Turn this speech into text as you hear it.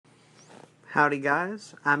Howdy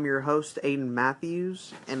guys, I'm your host Aiden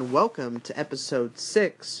Matthews, and welcome to episode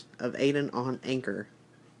 6 of Aiden on Anchor,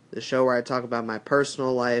 the show where I talk about my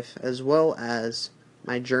personal life as well as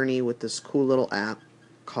my journey with this cool little app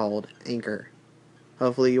called Anchor.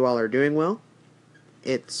 Hopefully you all are doing well.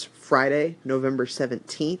 It's Friday, November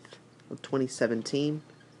 17th of 2017,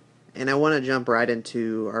 and I want to jump right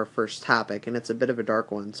into our first topic, and it's a bit of a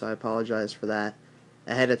dark one, so I apologize for that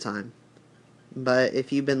ahead of time. But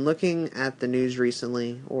if you've been looking at the news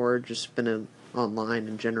recently, or just been online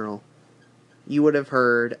in general, you would have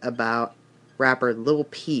heard about rapper Lil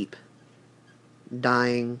Peep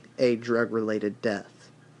dying a drug-related death.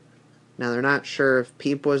 Now, they're not sure if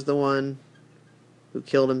Peep was the one who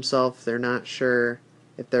killed himself. They're not sure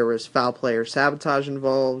if there was foul play or sabotage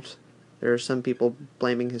involved. There are some people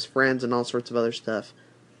blaming his friends and all sorts of other stuff.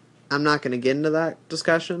 I'm not going to get into that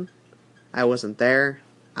discussion. I wasn't there.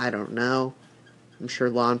 I don't know. I'm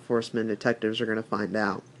sure law enforcement detectives are going to find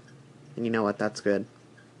out. And you know what, that's good.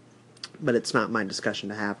 But it's not my discussion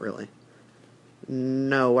to have, really.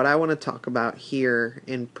 No, what I want to talk about here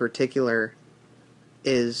in particular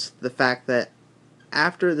is the fact that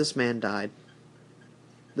after this man died,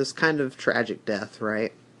 this kind of tragic death,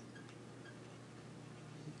 right?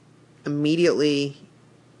 Immediately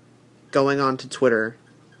going onto Twitter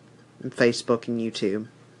and Facebook and YouTube,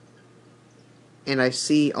 and I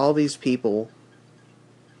see all these people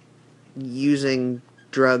using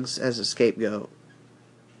drugs as a scapegoat.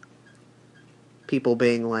 People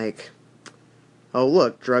being like, oh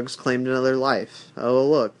look, drugs claimed another life. Oh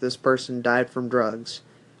look, this person died from drugs.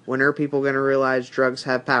 When are people going to realize drugs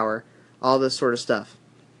have power? All this sort of stuff.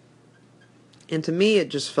 And to me, it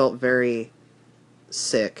just felt very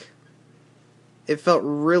sick. It felt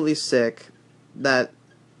really sick that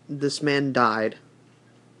this man died,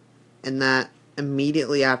 and that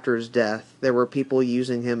immediately after his death, there were people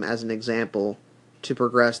using him as an example to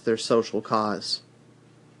progress their social cause.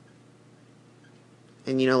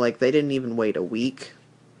 And they didn't even wait a week.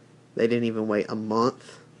 They didn't even wait a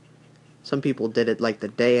month. Some people did it the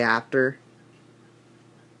day after.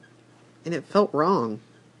 And it felt wrong.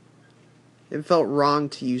 It felt wrong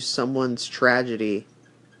to use someone's tragedy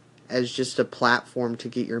as just a platform to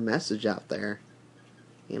get your message out there.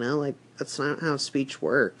 That's not how speech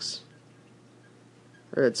works.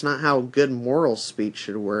 Or it's not how good moral speech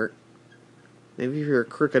should work. Maybe if you're a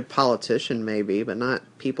crooked politician, maybe, but not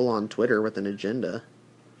people on Twitter with an agenda.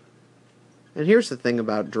 And here's the thing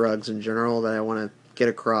about drugs in general that I want to get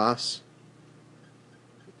across.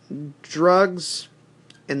 Drugs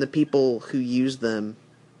and the people who use them,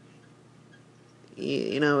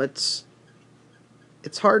 it's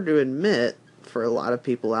hard to admit for a lot of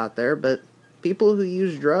people out there, but people who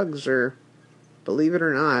use drugs are, believe it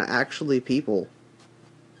or not, actually people.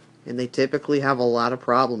 And they typically have a lot of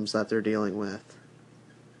problems that they're dealing with.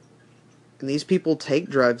 And these people take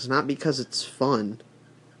drugs not because it's fun,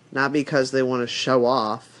 not because they want to show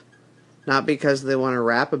off, not because they want to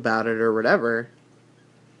rap about it or whatever.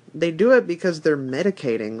 They do it because they're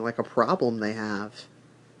medicating a problem they have.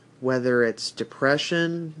 Whether it's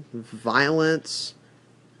depression, violence,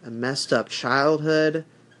 a messed up childhood,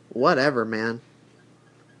 whatever, man.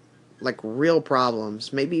 Real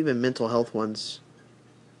problems, maybe even mental health ones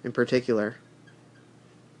in particular.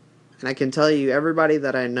 And I can tell you, everybody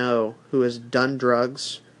that I know who has done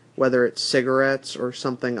drugs, whether it's cigarettes or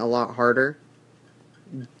something a lot harder,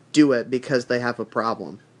 do it because they have a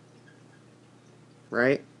problem.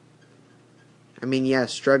 Right? I mean,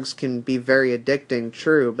 yes, drugs can be very addicting,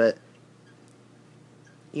 true, but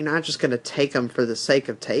you're not just going to take them for the sake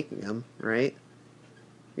of taking them, right?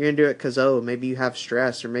 You're going to do it because, maybe you have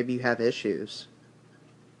stress or maybe you have issues.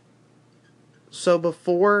 So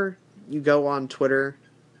before you go on Twitter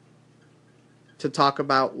to talk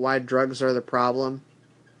about why drugs are the problem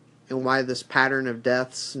and why this pattern of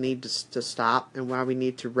deaths need to stop and why we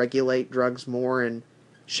need to regulate drugs more and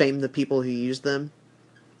shame the people who use them,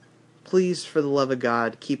 please, for the love of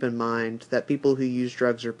God, keep in mind that people who use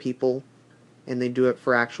drugs are people and they do it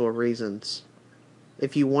for actual reasons.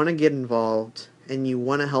 If you want to get involved and you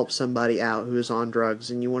want to help somebody out who is on drugs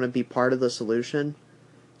and you want to be part of the solution,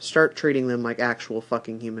 start treating them like actual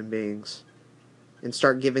fucking human beings. And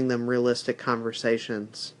start giving them realistic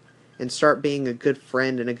conversations. And start being a good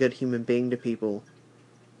friend and a good human being to people.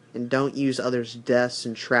 And don't use others' deaths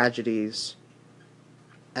and tragedies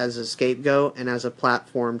as a scapegoat and as a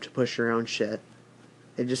platform to push your own shit.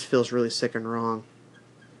 It just feels really sick and wrong.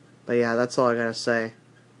 But yeah, that's all I gotta say.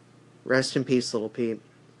 Rest in peace, Lil Peep.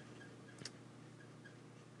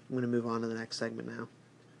 I'm gonna move on to the next segment now.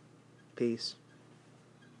 Peace.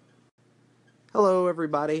 Hello,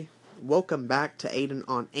 everybody. Welcome back to Aiden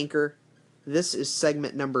on Anchor. This is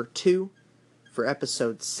segment number 2 for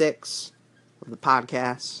episode 6 of the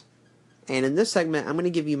podcast. And in this segment, I'm going to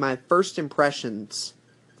give you my first impressions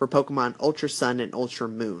for Pokemon Ultra Sun and Ultra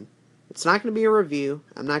Moon. It's not going to be a review.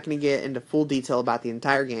 I'm not going to get into full detail about the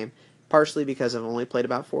entire game, partially because I've only played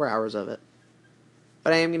about 4 hours of it.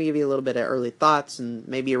 But I am going to give you a little bit of early thoughts and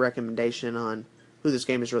maybe a recommendation on who this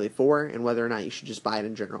game is really for and whether or not you should just buy it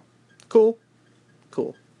in general. Cool?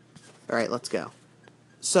 Cool. Alright, let's go.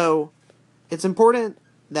 So, it's important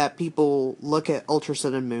that people look at Ultra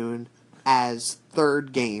Sun and Moon as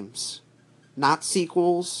third games. Not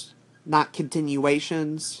sequels, not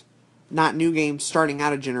continuations, not new games starting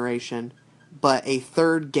out a generation, but a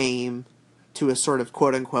third game to a sort of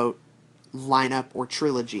quote-unquote lineup or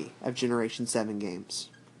trilogy of Generation 7 games.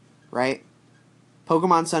 Right?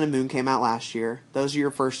 Pokemon Sun and Moon came out last year. Those are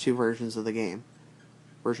your first two versions of the game.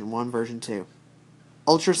 Version 1, Version 2.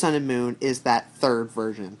 Ultra Sun and Moon is that third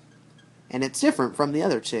version. And it's different from the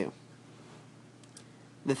other two.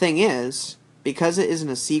 The thing is, because it isn't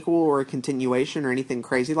a sequel or a continuation or anything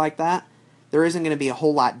crazy like that, there isn't going to be a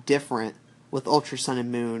whole lot different with Ultra Sun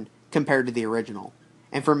and Moon compared to the original.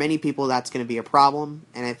 And for many people that's going to be a problem,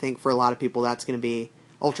 and I think for a lot of people that's going to be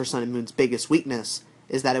Ultra Sun and Moon's biggest weakness,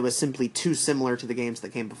 is that it was simply too similar to the games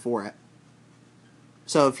that came before it.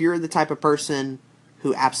 So if you're the type of person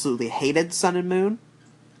who absolutely hated Sun and Moon,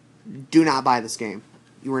 do not buy this game.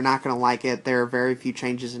 You are not going to like it. There are very few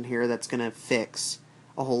changes in here that's going to fix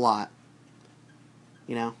a whole lot.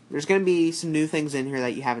 You know, there's going to be some new things in here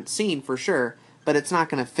that you haven't seen for sure, but it's not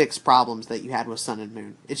going to fix problems that you had with Sun and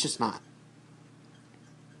Moon. It's just not.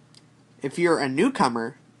 If you're a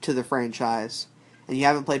newcomer to the franchise and you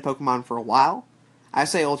haven't played Pokemon for a while, I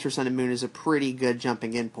say Ultra Sun and Moon is a pretty good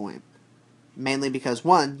jumping in point. Mainly because,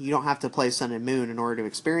 one, you don't have to play Sun and Moon in order to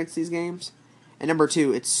experience these games, and number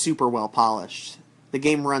two, it's super well polished. The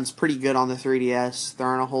game runs pretty good on the 3DS. There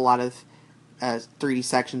aren't a whole lot of 3D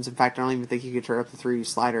sections. In fact, I don't even think you could turn up the 3D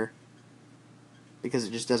slider because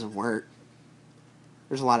it just doesn't work.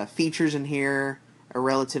 There's a lot of features in here, a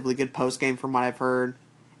relatively good post-game from what I've heard,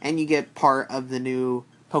 and you get part of the new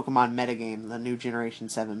Pokemon metagame, the new Generation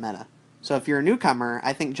 7 meta. So if you're a newcomer,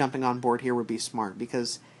 I think jumping on board here would be smart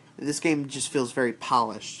because this game just feels very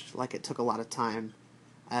polished, like it took a lot of time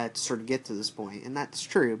to sort of get to this point. And that's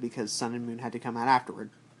true because Sun and Moon had to come out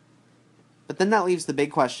afterward. But then that leaves the big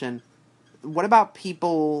question, what about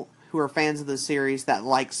people who are fans of the series that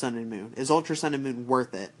like Sun and Moon? Is Ultra Sun and Moon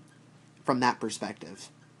worth it from that perspective?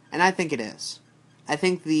 And I think it is. I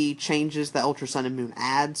think the changes that Ultra Sun and Moon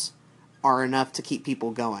adds are enough to keep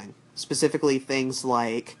people going. Specifically things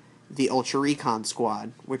like the Ultra Recon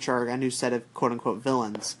Squad, which are a new set of quote-unquote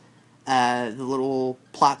villains. The little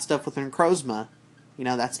plot stuff within Crozma, you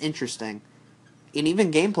know, that's interesting. And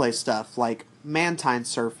even gameplay stuff like Mantine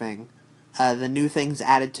surfing, the new things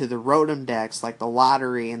added to the Rotom decks, like the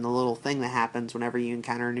lottery and the little thing that happens whenever you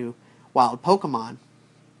encounter a new wild Pokemon.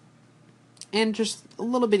 And just a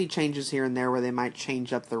little bitty changes here and there where they might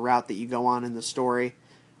change up the route that you go on in the story,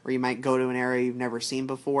 or you might go to an area you've never seen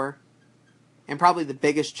before. And probably the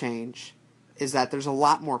biggest change is that there's a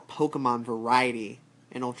lot more Pokemon variety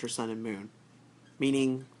in Ultra Sun and Moon.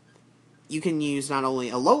 Meaning, you can use not only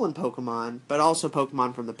Alolan Pokemon, but also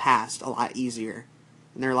Pokemon from the past a lot easier.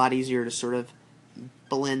 And they're a lot easier to sort of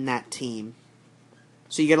blend that team.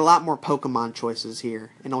 So you get a lot more Pokemon choices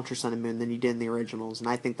here in Ultra Sun and Moon than you did in the originals, and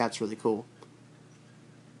I think that's really cool.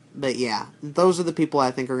 But yeah, those are the people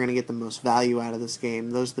I think are going to get the most value out of this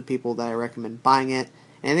game. Those are the people that I recommend buying it.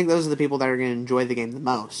 And I think those are the people that are going to enjoy the game the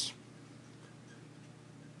most.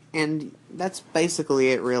 And that's basically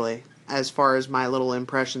it, really, as far as my little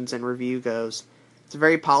impressions and review goes. It's a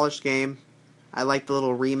very polished game. I like the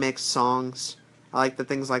little remix songs. I like the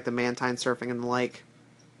things like the Mantine surfing and the like.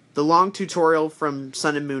 The long tutorial from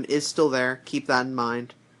Sun and Moon is still there. Keep that in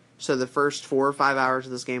mind. So the first 4 or 5 hours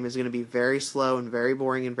of this game is going to be very slow and very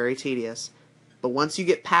boring and very tedious. But once you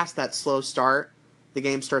get past that slow start, the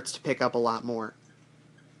game starts to pick up a lot more.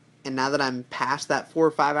 And now that I'm past that 4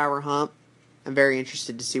 or 5 hour hump, I'm very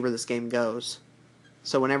interested to see where this game goes.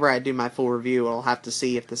 So whenever I do my full review, I'll have to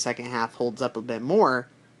see if the second half holds up a bit more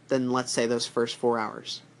than, let's say, those first 4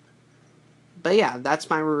 hours. But yeah,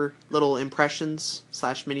 that's my little impressions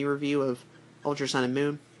 / mini review of Ultra Sun and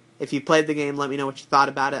Moon. If you played the game, let me know what you thought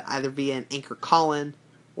about it, either via an Anchor call-in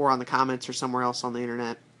or on the comments or somewhere else on the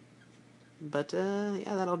internet. But yeah,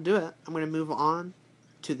 that'll do it. I'm going to move on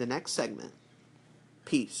to the next segment.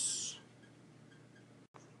 Peace.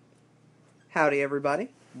 Howdy, everybody.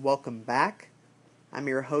 Welcome back. I'm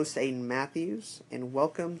your host, Aiden Matthews, and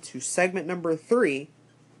welcome to segment number 3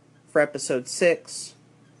 for episode 6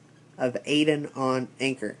 of Aiden on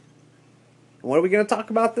Anchor. And what are we going to talk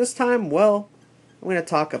about this time? Well, I'm going to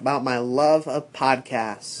talk about my love of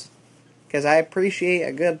podcasts. Because I appreciate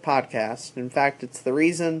a good podcast. In fact, it's the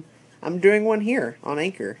reason I'm doing one here on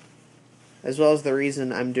Anchor. As well as the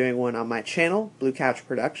reason I'm doing one on my channel, Blue Couch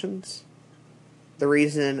Productions. The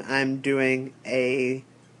reason I'm doing a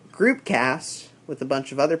group cast with a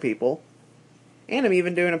bunch of other people. And I'm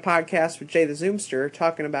even doing a podcast with Jay the Zoomster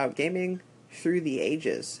talking about gaming through the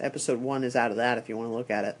ages. Episode 1 is out of that if you want to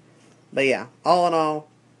look at it. But yeah, all in all,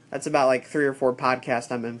 that's about like 3 or 4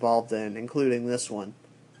 podcasts I'm involved in, including this one.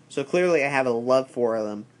 So clearly I have a love for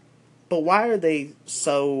them. But why are they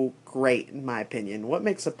so great, in my opinion? What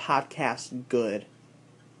makes a podcast good?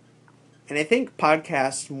 And I think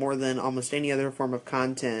podcasts, more than almost any other form of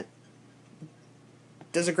content,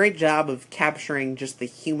 does a great job of capturing just the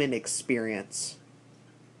human experience.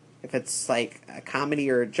 If it's like a comedy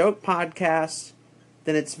or a joke podcast,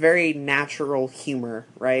 then it's very natural humor,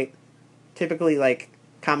 right? Typically, like,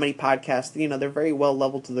 comedy podcasts, they're very well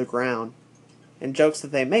leveled to the ground. And jokes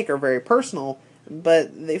that they make are very personal,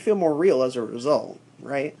 but they feel more real as a result,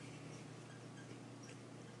 right?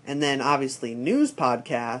 And then, obviously, news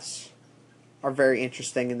podcasts are very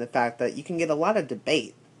interesting in the fact that you can get a lot of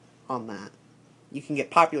debate on that. You can get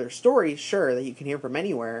popular stories, sure, that you can hear from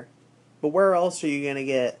anywhere, but where else are you going to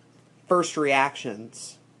get first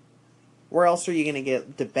reactions? Where else are you going to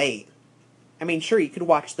get debate? I mean, sure, you could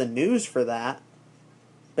watch the news for that,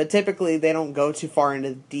 but typically they don't go too far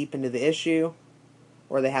deep into the issue,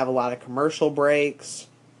 or they have a lot of commercial breaks,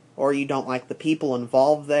 or you don't like the people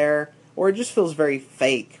involved there, or it just feels very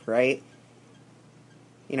fake, right?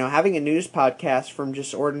 Having a news podcast from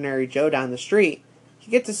just ordinary Joe down the street,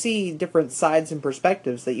 you get to see different sides and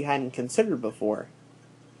perspectives that you hadn't considered before.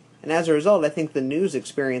 And as a result, I think the news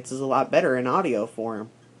experience is a lot better in audio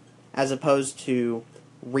form, as opposed to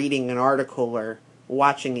reading an article or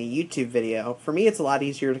watching a YouTube video. For me, it's a lot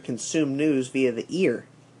easier to consume news via the ear,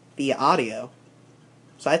 via audio.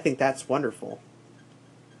 So I think that's wonderful.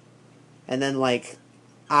 And then,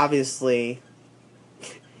 obviously,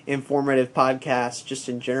 informative podcasts just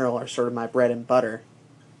in general are sort of my bread and butter.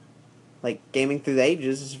 Like, Gaming Through the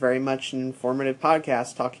Ages is very much an informative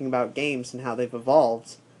podcast talking about games and how they've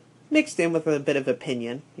evolved, mixed in with a bit of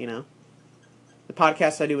opinion, The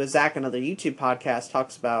podcast I do with Zach, another YouTube podcast,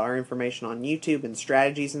 talks about our information on YouTube and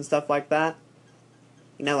strategies and stuff like that.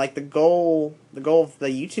 The goal of the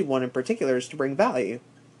YouTube one in particular is to bring value.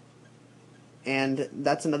 And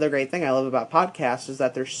that's another great thing I love about podcasts, is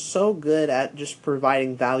that they're so good at just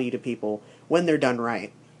providing value to people when they're done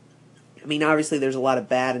right. I mean, obviously there's a lot of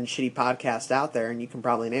bad and shitty podcasts out there, and you can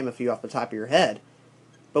probably name a few off the top of your head.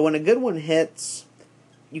 But when a good one hits,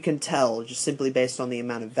 you can tell just simply based on the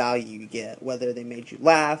amount of value you get, whether they made you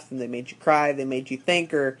laugh, and they made you cry, they made you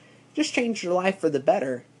think, or just changed your life for the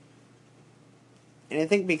better. And I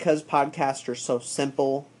think because podcasts are so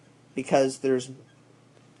simple, because there's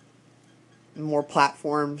more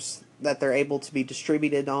platforms that they're able to be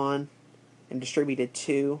distributed on and distributed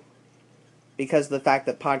to, because of the fact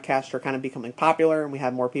that podcasts are kind of becoming popular and we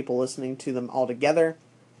have more people listening to them all together,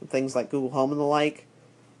 things like Google Home and the like,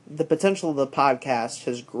 the potential of the podcast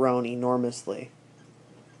has grown enormously.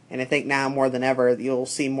 And I think now more than ever, you'll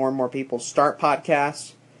see more and more people start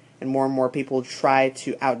podcasts, and more people try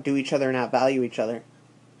to outdo each other and outvalue each other.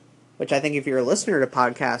 Which I think if you're a listener to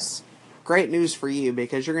podcasts, great news for you,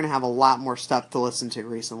 because you're going to have a lot more stuff to listen to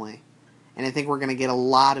recently. And I think we're going to get a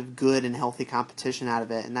lot of good and healthy competition out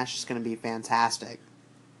of it, and that's just going to be fantastic.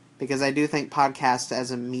 Because I do think podcasts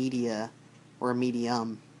as a media, or a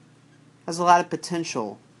medium, has a lot of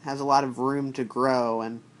potential, has a lot of room to grow,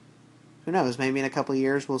 and who knows, maybe in a couple of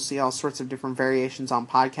years we'll see all sorts of different variations on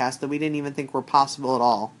podcasts that we didn't even think were possible at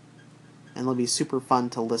all. And they'll be super fun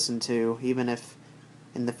to listen to, even if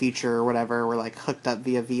in the future or whatever we're hooked up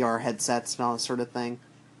via VR headsets and all that sort of thing.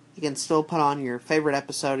 You can still put on your favorite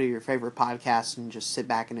episode of your favorite podcast and just sit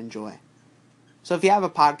back and enjoy. So if you have a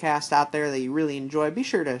podcast out there that you really enjoy, be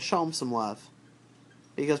sure to show them some love.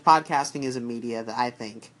 Because podcasting is a media that I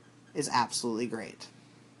think is absolutely great.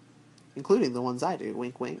 Including the ones I do.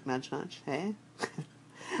 Wink, wink, nudge, nudge. Hey?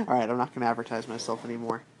 Alright, I'm not going to advertise myself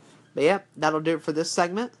anymore. But yeah, that'll do it for this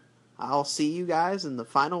segment. I'll see you guys in the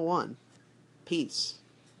final one. Peace.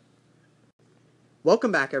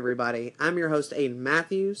 Welcome back, everybody. I'm your host, Aiden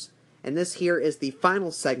Matthews, and this here is the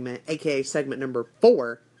final segment, aka segment number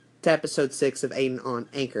 4, to episode 6 of Aiden on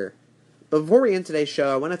Anchor. But before we end today's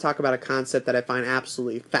show, I want to talk about a concept that I find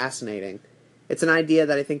absolutely fascinating. It's an idea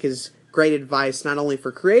that I think is great advice not only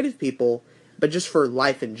for creative people, but just for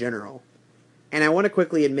life in general. And I want to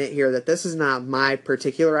quickly admit here that this is not my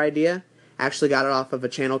particular idea. I actually got it off of a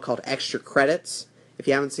channel called Extra Credits. If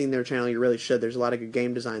you haven't seen their channel, you really should. There's a lot of good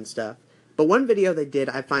game design stuff. But one video they did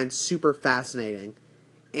I find super fascinating.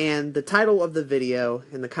 And the title of the video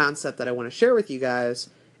and the concept that I want to share with you guys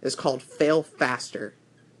is called Fail Faster.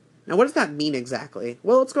 Now, what does that mean exactly?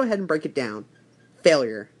 Well, let's go ahead and break it down.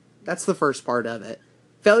 Failure. That's the first part of it.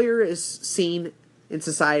 Failure is seen in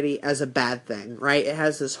society as a bad thing, right? It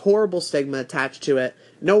has this horrible stigma attached to it.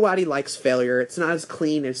 Nobody likes failure. It's not as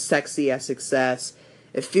clean as sexy as success.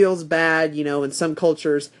 It feels bad, in some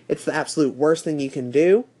cultures, it's the absolute worst thing you can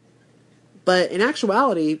do. But in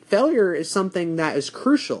actuality, failure is something that is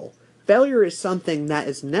crucial. Failure is something that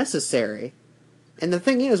is necessary. And the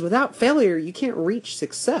thing is, without failure, you can't reach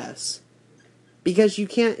success. Because you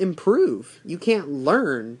can't improve. You can't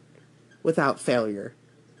learn without failure.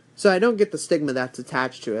 So I don't get the stigma that's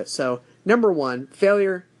attached to it. So, number one,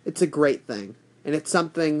 failure, it's a great thing. And it's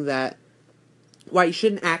something that, while you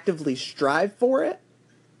shouldn't actively strive for it,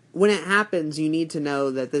 when it happens, you need to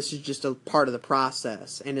know that this is just a part of the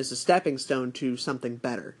process and is a stepping stone to something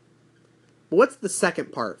better. But what's the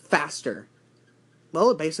second part? Faster.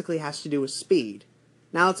 Well, it basically has to do with speed.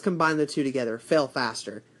 Now let's combine the two together. Fail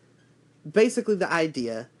faster. Basically, the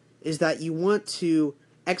idea is that you want to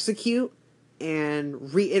execute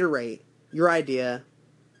and reiterate your idea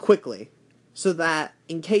quickly so that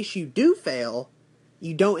in case you do fail,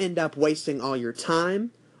 you don't end up wasting all your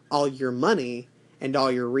time, all your money, and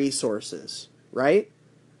all your resources, right?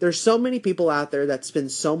 There's so many people out there that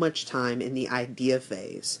spend so much time in the idea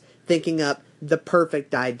phase, thinking up the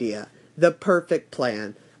perfect idea, the perfect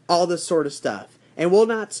plan, all this sort of stuff, and will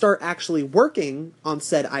not start actually working on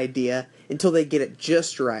said idea until they get it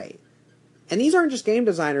just right. And these aren't just game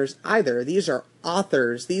designers either. These are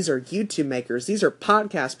authors, these are YouTube makers, these are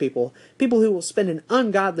podcast people who will spend an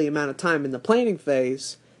ungodly amount of time in the planning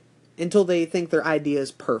phase until they think their idea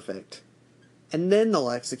is perfect. And then they'll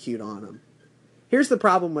execute on them. Here's the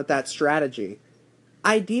problem with that strategy.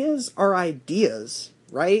 Ideas are ideas,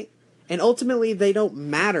 right? And ultimately, they don't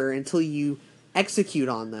matter until you execute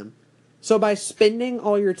on them. So by spending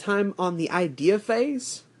all your time on the idea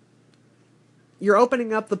phase, you're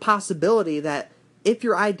opening up the possibility that if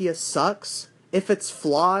your idea sucks, if it's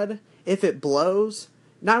flawed, if it blows,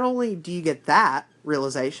 not only do you get that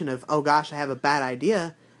realization of, oh gosh, I have a bad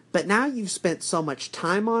idea, but now you've spent so much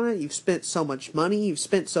time on it, you've spent so much money, you've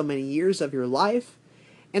spent so many years of your life.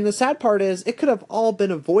 And the sad part is, it could have all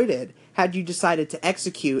been avoided had you decided to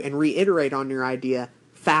execute and reiterate on your idea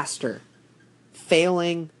faster.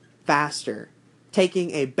 Failing faster.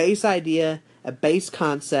 Taking a base idea, a base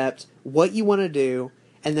concept, what you want to do,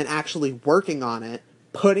 and then actually working on it,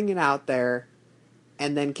 putting it out there,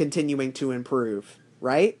 and then continuing to improve,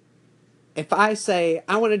 right? If I say,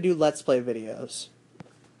 I want to do Let's Play videos,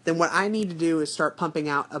 then what I need to do is start pumping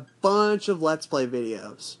out a bunch of Let's Play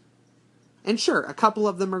videos. And sure, a couple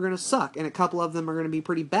of them are going to suck, and a couple of them are going to be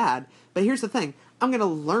pretty bad. But here's the thing. I'm going to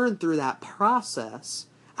learn through that process.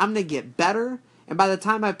 I'm going to get better, and by the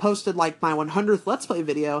time I've posted like my 100th Let's Play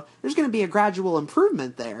video, there's going to be a gradual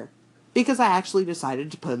improvement there. Because I actually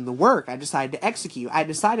decided to put in the work. I decided to execute. I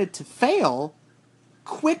decided to fail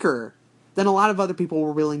quicker than a lot of other people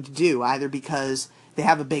were willing to do, either because they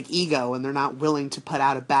have a big ego and they're not willing to put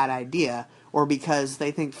out a bad idea, or because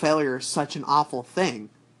they think failure is such an awful thing.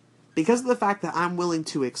 Because of the fact that I'm willing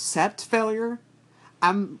to accept failure,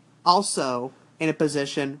 I'm also in a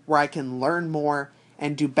position where I can learn more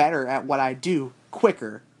and do better at what I do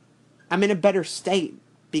quicker. I'm in a better state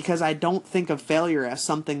because I don't think of failure as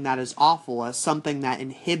something that is awful, as something that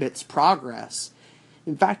inhibits progress.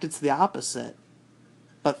 In fact, it's the opposite.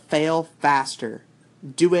 But fail faster.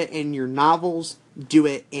 Do it in your novels, do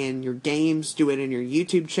it in your games, do it in your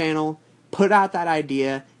YouTube channel. Put out that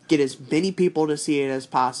idea, get as many people to see it as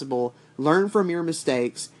possible, learn from your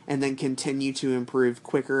mistakes, and then continue to improve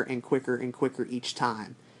quicker and quicker and quicker each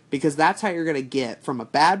time. Because that's how you're going to get from a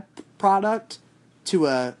bad product to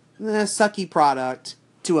a sucky product,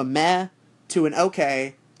 to a meh, to an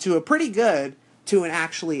okay, to a pretty good, to an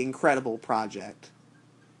actually incredible project.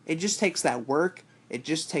 It just takes that work, it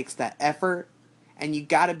just takes that effort, and you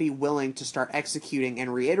got to be willing to start executing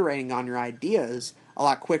and reiterating on your ideas a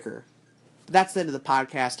lot quicker. That's the end of the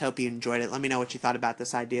podcast. Hope you enjoyed it. Let me know what you thought about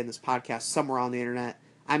this idea in this podcast somewhere on the internet.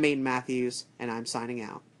 I'm Aiden Matthews, and I'm signing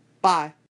out. Bye.